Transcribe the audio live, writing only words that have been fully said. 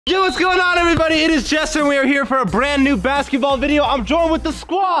Yo, what's going on, everybody? It is Jester, and we are here for a brand new basketball video. I'm joined with the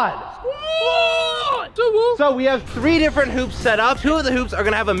squad. So we have 3 different hoops set up. 2 of the hoops are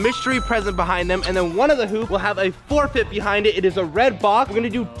gonna have a mystery present behind them, and then 1 of the hoops will have a forfeit behind it. It is a red box. We're gonna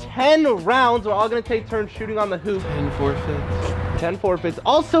do 10 rounds. We're all gonna take turns shooting on the hoop. 10 forfeits. 10 forfeits.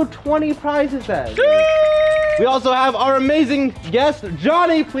 Also 20 prizes then. We also have our amazing guest,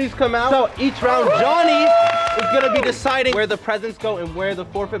 Johnny. Please come out. So each round, Johnny is gonna be deciding where the presents go and where the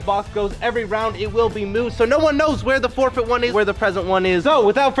forfeit box goes. Every round it will be moved, so no one knows where the forfeit one is, where the present one is. So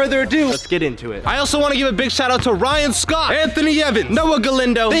without further ado, let's get into it. I also want to give a big shout out to Ryan Scott, Anthony Evans, Noah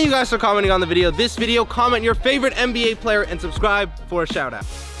Galindo. Thank you guys for commenting on the video. This video, comment your favorite NBA player and subscribe for a shout out.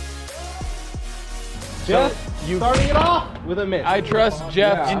 Jeff, you starting it off with a miss. I trust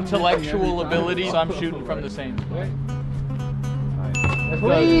Jeff's intellectual ability, so I'm shooting from the same way.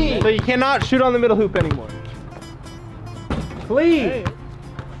 Please. So you cannot shoot on the middle hoop anymore. Please.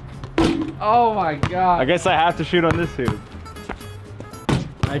 Oh my god. I guess I have to shoot on this hoop.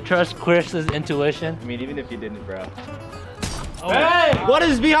 I trust Chris's intuition. I mean, even if you didn't, bro. Oh. Hey! What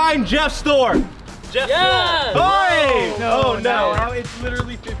is behind Jeff's door? Jeff's door. Hey! No, no. Now it's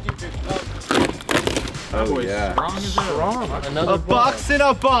literally 50-50. Oh, yeah. Strong. Another a box in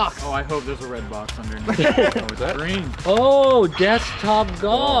a box. Oh, I hope there's a red box underneath. Oh, is that green? Oh, desktop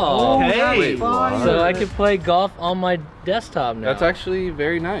golf. Hey! So I can play golf on my desktop now. That's actually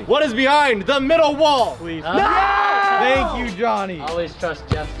very nice. What is behind the middle wall? Please. No! Thank you, Johnny. Always trust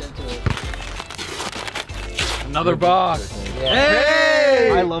Jeff's intuition. Another box. Yeah.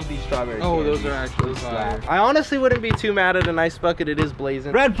 Hey! I love these strawberry Oh, candies. those are actually fire. I honestly wouldn't be too mad at a nice bucket. It is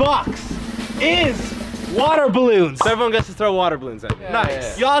blazing. Red box is water balloons. So everyone gets to throw water balloons at me. Yeah,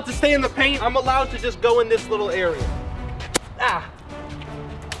 Nice. yeah. Y'all have to stay in the paint. I'm allowed to just go in this little area. Ah.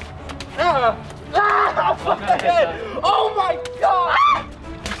 Ah. Ah. Oh my god.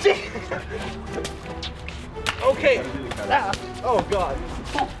 Okay. Ah. Oh god.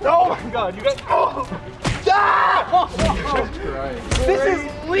 Oh my god. You guys. Oh. Ah. This is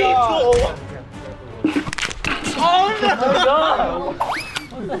lethal. Oh no.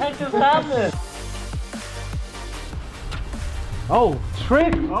 What the heck just happened? Oh,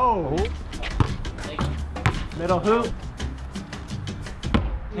 trick! Oh! Middle hoop.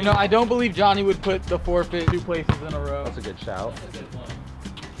 You know, I don't believe Johnny would put the forfeit 2 places in a row. That's a good shout.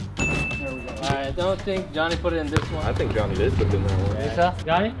 Alright, I don't think Johnny put it in this one. I think Johnny did put it in that one. Think so?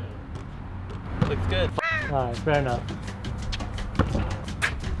 Johnny? Looks good. Alright, fair enough.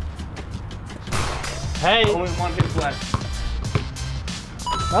 Hey! Only 1 hit left.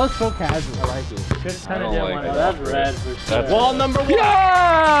 That was so casual. I like it. Just kind of I did don't one. like Oh, it. that's red for sure. Wall number 1.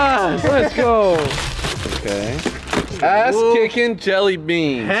 Yes! Let's go. Okay. Ass kicking jelly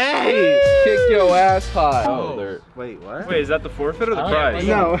bean. Hey! Kick your ass high. Oh. Wait, what? Wait, is that the forfeit or the Oh, prize?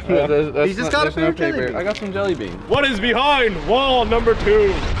 yeah. No. He just got a pair of jelly beans. I got some jelly beans. What is behind wall number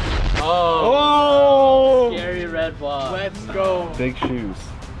 2? Oh, Oh! scary red ball. Let's go. Big shoes.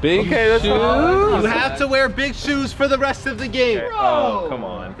 Big that's shoes. You have to wear big shoes for the rest of the game. Oh, come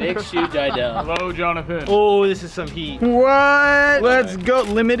on. Big shoe Jidel. Hello, Jonathan. Oh, this is some heat. What? Let's go.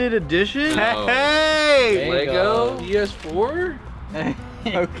 Limited edition? No. Hey! Lego PS4?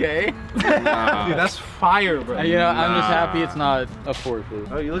 Okay. Dude, that's fire, bro. You know, I'm just happy it's not a forfeit.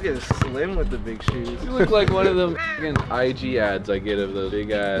 Oh, you look at slim with the big shoes. You look like one of them fucking IG ads I get of those big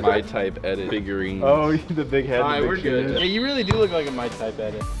ass My Type edit figurines. Oh, the big head. Alright, we're good. Yeah, you really do look like a My Type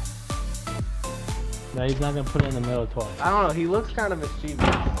edit. No, he's not gonna put it in the middle twice. I don't know, he looks kind of mischievous.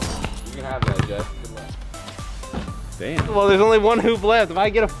 You can have that, Jeff. Good luck. Damn. Well, there's only 1 hoop left. If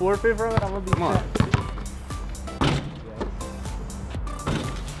I get a forfeit from it, I'm gonna be Come on. sad.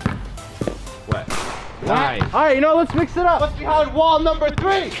 What? Nice. All right, you know, let's mix it up. What's behind wall number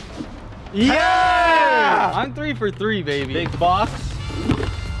 3? Yeah! I'm 3 for 3, baby. Big box.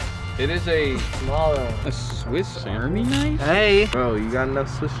 It is a Smaller. Swiss Army knife? Hey. Bro, you got enough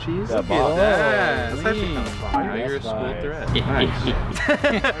Swiss cheese? That Look at box. that. That's Clean. actually kind Now you're a school fire. threat. of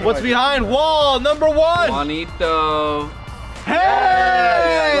fire. What's behind wall number 1? Juanito.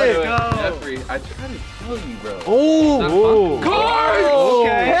 Hey! Let's go. Jeffrey, I tried to tell you, bro. Oh. Cards!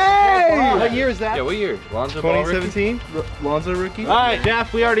 Okay. Hey! What year is that? Yeah, what year? Lonzo Ball rookie? 2017? Lonzo rookie? All right,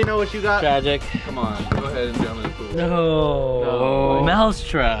 Jeff, we already know what you got. Tragic. Come on, go ahead and jump in the pool. No.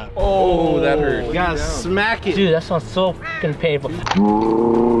 Mousetrap. Oh, that hurt. You gotta smack it. Dude, that sounds so fucking painful.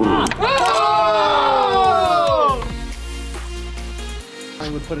 Oh! I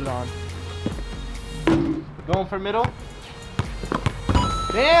would put it on. Going for middle?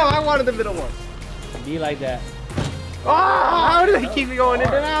 Damn, I wanted the middle one. Be like that. Oh, how do they keep me going in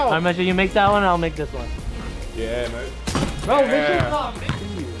and out? Alright, Mitchell, you make that one, I'll make this one. Yeah, man. Bro, Mitchell's not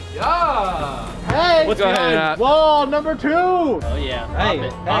mixing you. What's Go ahead, behind wall number 2? Oh yeah. Hey,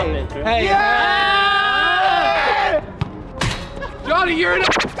 Pop it. hey. Yeah! Johnny, you're an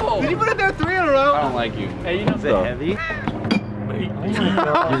asshole. Did you put it there 3 in a row? I don't like you. Hey, you know Is it heavy?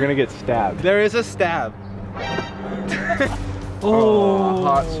 You're gonna get stabbed. There is a stab. Oh,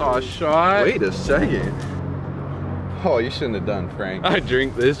 hot sauce shot. Wait a second. Oh, you shouldn't have done, Frank. I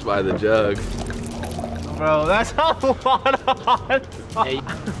drink this by the jug. Bro, that's a lot of hot sauce. Hey.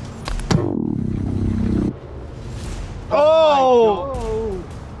 Oh!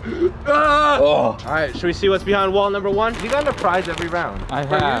 Oh. All right, should we see what's behind wall number 1? You got a prize every round. I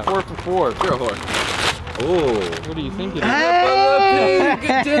have. 4 for 4. You're a whore. Oh. What do you think it is?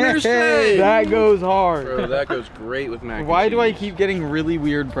 Hey! Dinner steak. That goes hard. Bro, that goes great with mac and Why do I cheese. keep getting really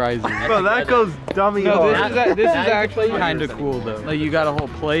weird prizes? Bro, that goes dummy No, hard. this is actually kind of cool though. Like you got a whole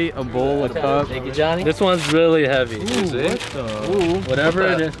plate, a bowl, a cup. Thank you, Johnny. This one's really heavy. Is it? Whatever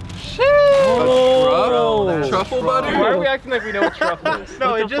it is. Oh, truffle butter? Why are we acting like we know what truffle is?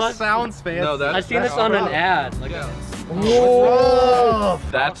 No, What it the just fuck? sounds fancy. No, that's I've seen this on an ad. Like, Whoa!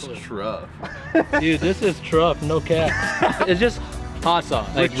 That's truff. dude, this is truff, no cap. It's just hot sauce,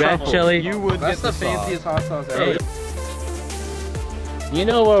 like red truffle. chili. You would That's get the fanciest hot sauce Hey. ever. You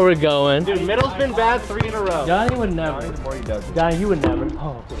know where we're going. Dude, middle's been bad 3 in a row. Johnny would never. The more he does it. Johnny, you would never.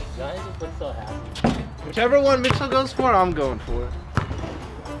 Oh, Johnny just looks so happy. Whichever one Mitchell goes for, I'm going for.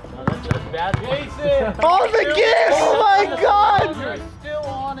 No, that's bad. Jason! Oh, the gift! Oh my god! You're still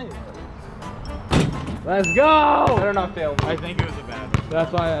on it. Let's go! Better not fail me. I think it was a bad one.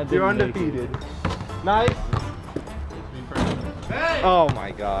 That's why I did. You're undefeated. Nice. Oh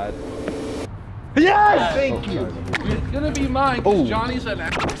my god. Yes! Thank you. It's gonna be mine, because Johnny's an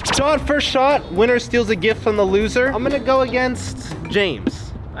asshole. John, first shot. Winner steals a gift from the loser. I'm gonna go against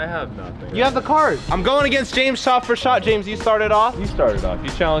James. I have nothing. You have the card. I'm going against James shot for shot. James, you started off. You started off.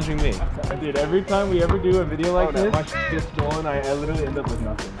 You're challenging me. Dude, every time we ever do a video like this, my gets stolen. I literally end up with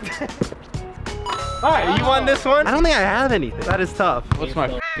nothing. All right, you won this one. I don't think I have anything. That is tough. What's my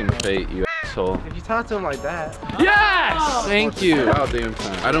f***ing fate, you asshole? If you talk to him like that. Yes! Thank you. About damn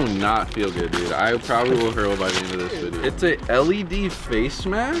time. I do not feel good, dude. I probably will hurl by the end of this video. It's a LED face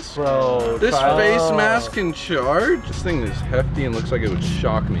mask? Bro, This face mask can charge? This thing is hefty and looks like it would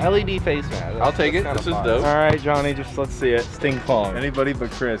shock me. LED face mask. I'll take it. This is dope. All right, Johnny, just let's see it. Sting Pong. Anybody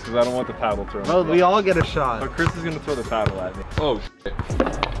but Chris, because I don't want the paddle thrown. Bro, we all get a shot. But Chris is gonna throw the paddle at me. Oh, shit.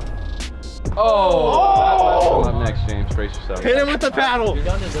 Oh! Up next, James. Brace yourself. Hit him with the paddle. You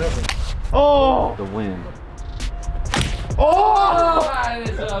don't deserve it. Oh! The win. Oh! That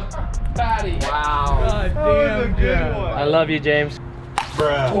is a fatty. Wow. God That was a good one. I love you, James.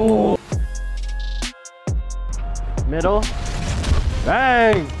 Oh. Middle.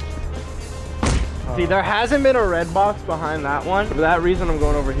 Bang! See, there hasn't been a red box behind that one. For that reason, I'm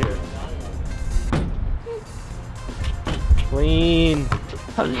going over here. Clean.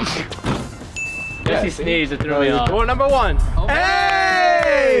 Yes, he sneezed. It threw me off. Door number 1.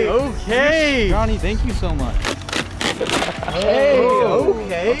 Hey! Okay. Johnny, thank you so much. Hey,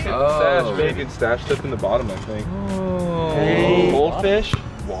 okay. Oh. Bacon stashed up in the bottom, I think. Hey. Goldfish.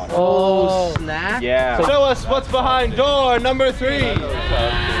 Water. Oh, snack? Yeah. Show us what's behind door number 3.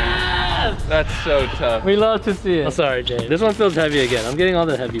 That's so tough. We love to see it. I'm sorry, James. This one feels heavy again. I'm getting all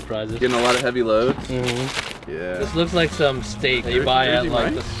the heavy prizes. Getting a lot of heavy loads. This Yeah. looks like some steak that you buy at Jersey, like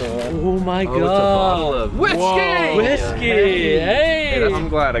right? the store. Oh my Oh, it's a bottle god. of whiskey. Whoa. Whiskey. Hey. I'm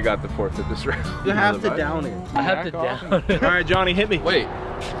glad I got the forfeit this round. You have to down it. I have to down it. All right, Johnny, hit me. Wait.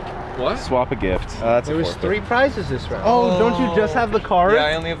 What? Swap a gift. That's There a was forfeit. 3 prizes this round. Oh, don't you just have the card? Yeah,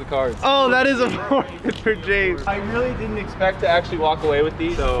 I only have the cards. Oh, that is a forfeit for James. I really didn't expect to actually walk away with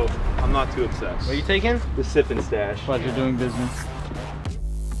these, so I'm not too obsessed. What are you taking? The sip and stash. Pleasure doing business.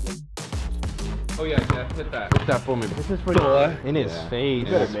 Oh yeah, Jeff, hit that. Hit that for me. This is for boy. In his face. You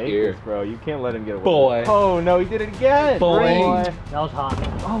better That's make scary. this, bro. You can't let him get away. Boy. Oh no, he did it again. Boy. That was hot.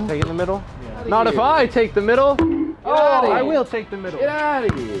 Take it in the middle. Not if I take the middle. Oh, outta I here. will take the middle. Get out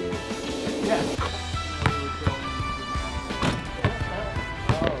of here. Yes.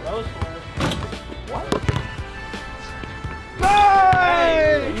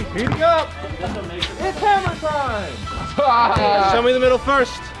 Nice! He's heating up. It's hammer time. Show me the middle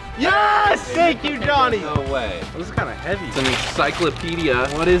first. Yes! Thank you, Johnny. No way. This is kind of heavy. It's an encyclopedia.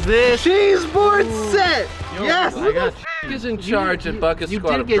 What is this? Cheese board set. Yes. Who the f is in charge at Bucket You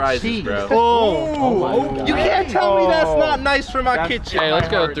Squad did of get prizes, cheese. bro? Oh, you can't tell me that's not nice for my That's- kitchen. Hey, let's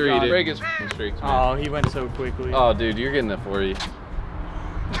go heart, 3, John. dude. Break his f***ing streaks, man. Oh, he went so quickly. Oh, dude, you're getting that 40.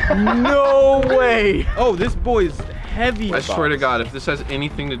 No way. Oh, this boy's heavy. I swear to God, if this has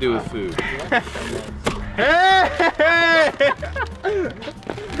anything to do with food. Hey!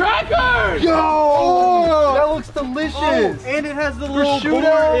 Crackers! Yo! delicious. And it has the little board.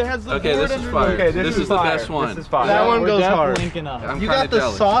 It has the Okay, board this is underneath. fire. Okay, this is the best one. This is fire. That one goes hard. I'm You got the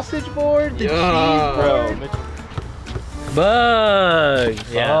jealous. sausage board, the cheese Bro, board.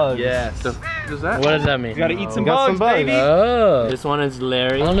 Bugs. Yeah. Yes. The f is that? What does that mean? you gotta eat some Got bugs, some bugs. baby. Oh. This one is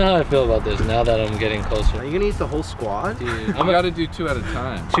Larry. I don't know how I feel about this now that I'm getting Are closer. you gonna eat the whole squad? Dude, I'm gotta do 2 at a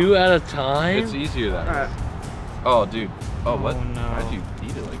time. 2 at a time? It's easier that way. Alright. Oh, dude. Oh, what? Oh, no. How'd you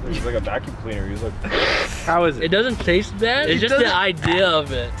eat it like that? He's like a vacuum cleaner. He's like, How is It doesn't taste bad. It's just the idea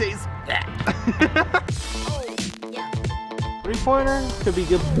of it. Tastes bad. 3-pointer could be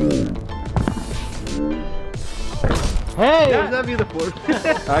good. Hey, Yeah. would that be the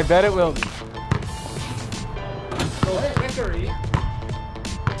 4th? I bet it will.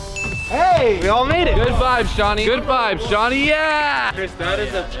 Hey, we all made it. Good vibes, Johnny. Good vibes, Johnny. Yeah! Chris, that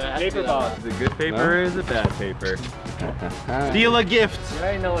is a paper box. Is it good paper or is it bad paper? Steal a gift. You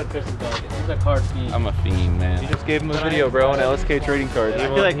already know what Chris is doing. He's a card fiend. I'm a fiend, man. You just gave him a video, bro, on LSK trading cards. I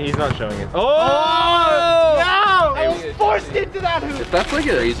feel like he's not showing it. Oh, no! I was forced into that hoop. If that's like a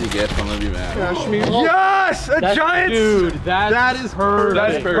crazy gift, I'm gonna be mad. Yes, a giant. Dude, That is perfect.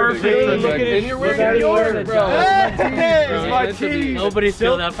 That's perfect. Hey, Look look at at it. And you're Look wearing at it. yours, bro. Hey, Bro, my it's meant to be. team. Nobody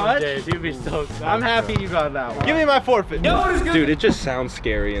steal that from touch? Dave. He'd be so excited. I'm happy you got that one. Give me my forfeit. Dude, it just sounds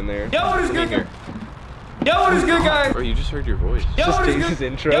scary in there. Yo, what is good? Yo, what is good, guys? Bro, you just heard your voice. Just Dave's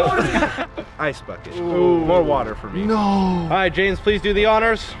intro. Ice bucket. Ooh, more water for me. No. All right, James, please do the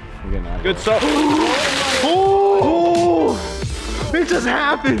honors. Good stuff. Ooh. It just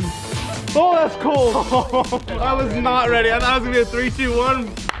happened. Oh, that's cool. I was not ready. I thought it was gonna be a 3, 2,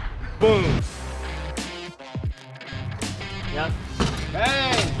 1. Boom. Yeah.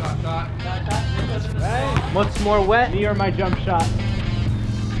 Bang. Bang. What's more wet? Me or my jump shot?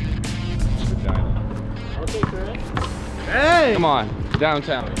 Hey. Come on,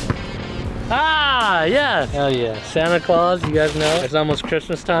 downtown. Ah, yeah. Hell yeah. Santa Claus, you guys know. It's almost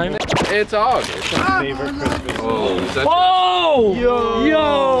Christmas time. It's August. Favorite Christmas. Oh, is that Oh!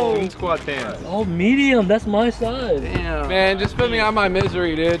 Yo. Moon squad pants. Oh, medium. That's my size. Damn. Man, just put me out my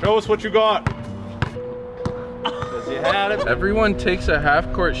misery, dude. Show us what you got. You had it. Everyone takes a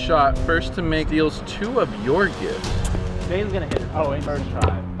half-court shot first to make deals 2 of your gifts. Dane's gonna hit it. Oh, in first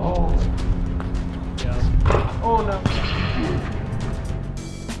try. Oh. Yeah. Oh no.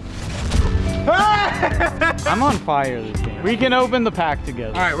 I'm on fire this game. We can open the pack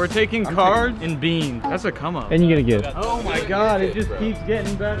together. All right, we're taking cards and beans. That's a come up. And you're gonna get. Oh my god, it just keeps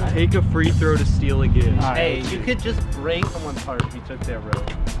getting better. Take a free throw to steal a gift. Hey, you could just break someone's heart if you took their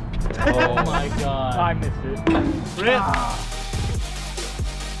rope. Oh my god. I missed it. Rip.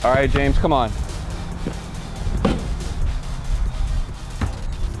 All right, James, come on.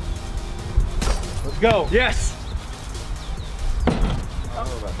 Let's go. Yes.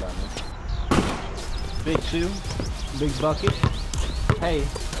 Big shoe, big bucket. Hey,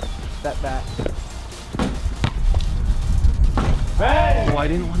 step back. Bang! Oh, I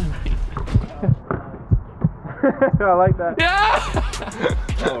didn't want to. I like that. Yeah!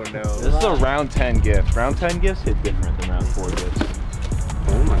 Oh no. This is a round 10 gift. Round 10 gifts hit different than round 4 gifts.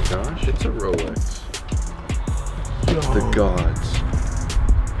 Oh my gosh, it's a Rolex. The gods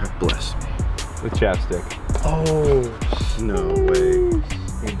have blessed me. With chapstick. Oh. No way.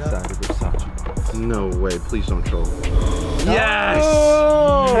 Inside of Versace. No way. Please don't troll. Yes.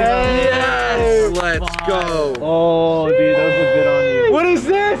 Yes! Let's go. Oh, dude, those look good on you. What is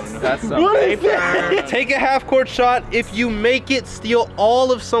this? That's some What is paper. this? Take a half-court shot. If you make it, steal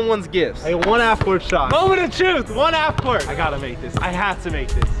all of someone's gifts. Hey, 1 half-court shot. Moment of truth. 1 half-court. I gotta make this. I have to make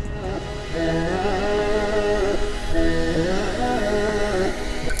this.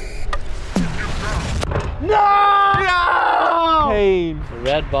 No! Pain. The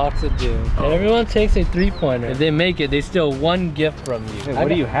red box of doom. And everyone takes a 3-pointer. If they make it, they steal 1 gift from you. Hey, what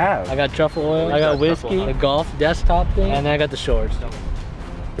do you have? I got truffle oil, I got whiskey, a golf desktop thing, and I got the shorts.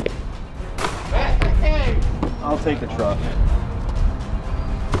 I'll take the truck.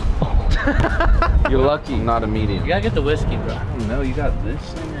 You're lucky, not a medium. You gotta get the whiskey, bro. I don't know, you got this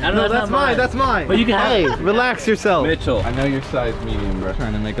thing? I don't know, No, that's mine. That's mine. But you can have it. Relax yourself. Mitchell, I know your size medium, bro.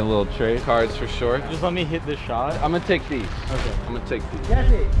 Trying to make a little trade. Cards for short. Just let me hit this shot. I'm gonna take these. Okay. I'm gonna take these.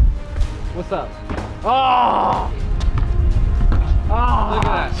 Jesse, what's up? Oh! Look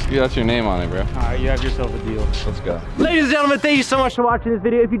at that. Dude, that's your name on it, bro. Alright, you have yourself a deal. Let's go. Ladies and gentlemen, thank you so much for watching this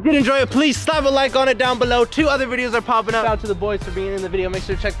video. If you did enjoy it, please slap a like on it down below. 2 other videos are popping up. Shout out to the boys for being in the video. Make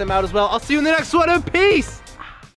sure to check them out as well. I'll see you in the next one, and peace!